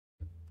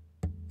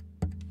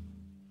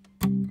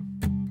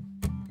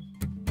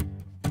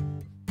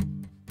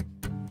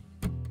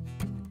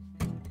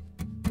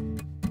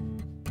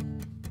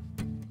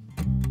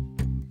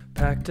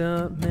Packed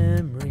up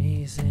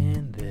memories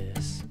in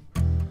this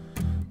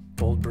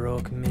old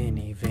broke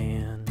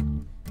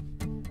minivan,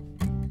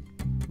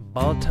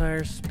 ball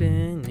tires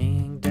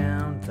spinning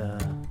down the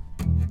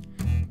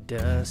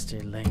dusty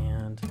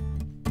land,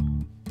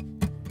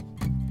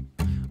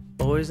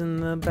 boys in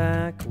the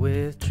back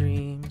with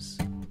dreams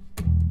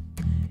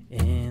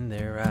in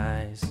their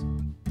eyes,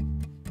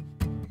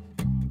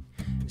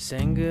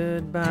 saying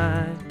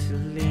goodbye to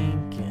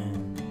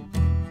Lincoln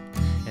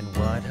and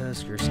white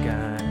Husker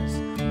skies.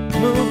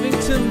 Moving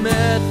to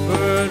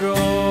Medford,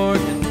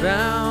 Oregon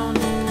bound,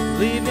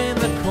 leaving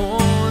the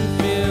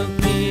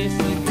cornfield piece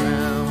of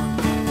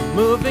ground.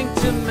 Moving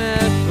to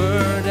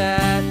Medford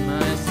at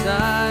my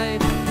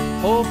side,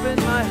 hoping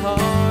my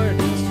heart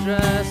and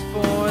stress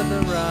for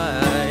the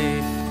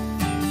ride.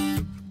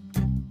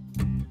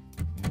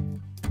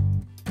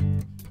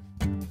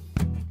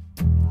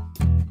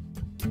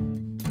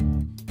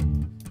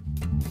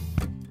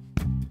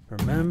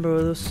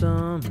 Remember the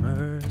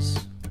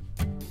summers,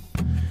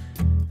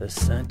 the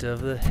scent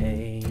of the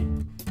hay,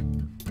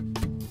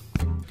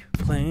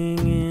 playing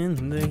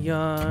in the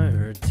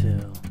yard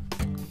till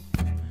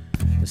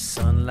the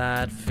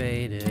sunlight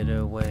faded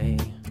away.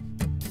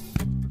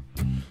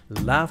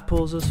 Life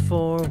pulls us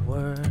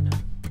forward,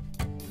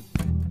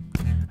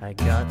 I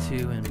got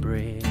to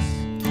embrace.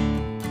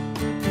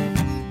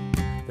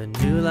 The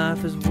new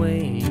life is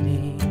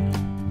waiting,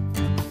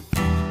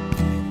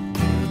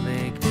 new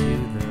leg to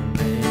the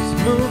race.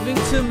 Moving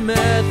to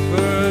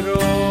Medford,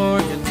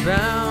 Oregon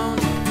bound,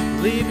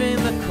 leaving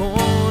the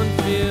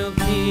cornfield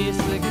piece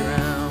of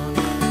ground.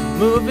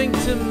 Moving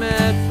to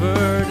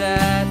Medford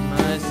at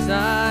my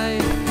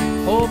side,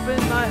 hoping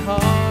my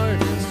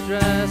heart and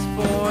stress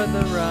for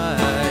the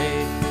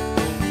ride.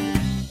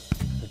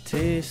 A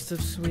taste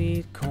of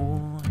sweet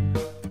corn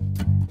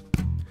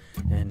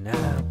and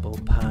apple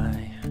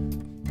pie,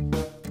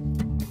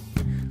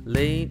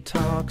 late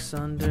talks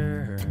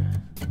under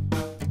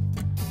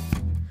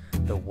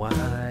the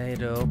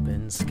wide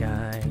open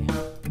sky.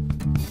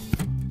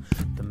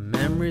 The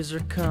memories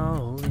are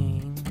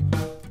calling,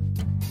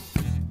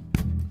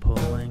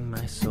 pulling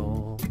my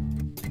soul.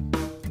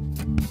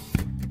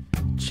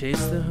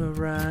 Chase the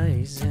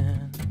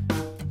horizon,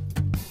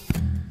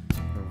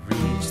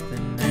 reach the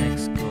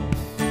next goal.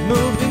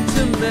 Moving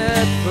to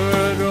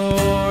Medford,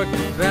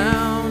 Oregon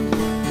bound,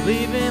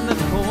 leaving the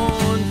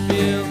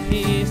cornfield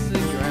piece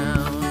of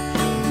ground.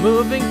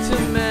 Moving to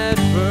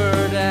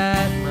Medford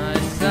at my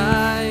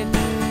side,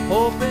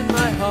 hoping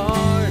my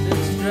heart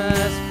and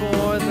stress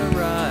for the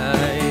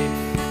ride.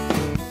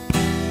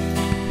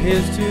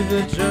 Here's to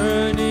the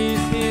journeys,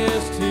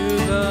 here's to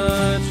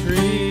the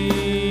trees.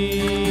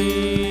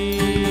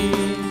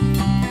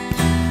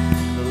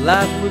 The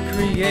life we're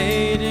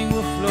creating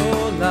will flow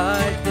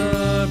like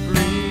the breeze.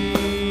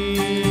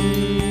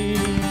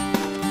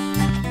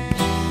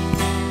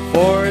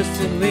 Forests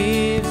and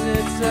leaves,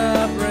 it's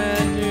a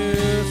brand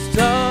new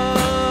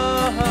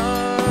start,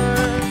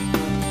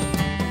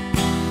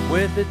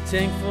 with a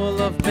tank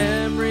full of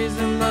memories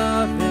and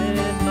love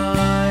in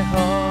my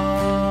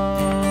heart.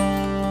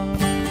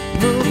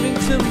 Moving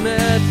to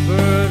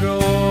Medford,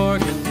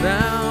 Oregon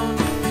bound,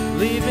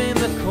 leaving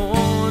the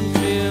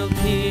cornfield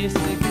piece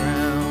of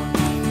ground.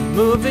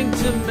 Moving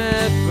to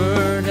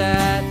Medford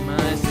at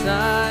my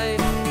side,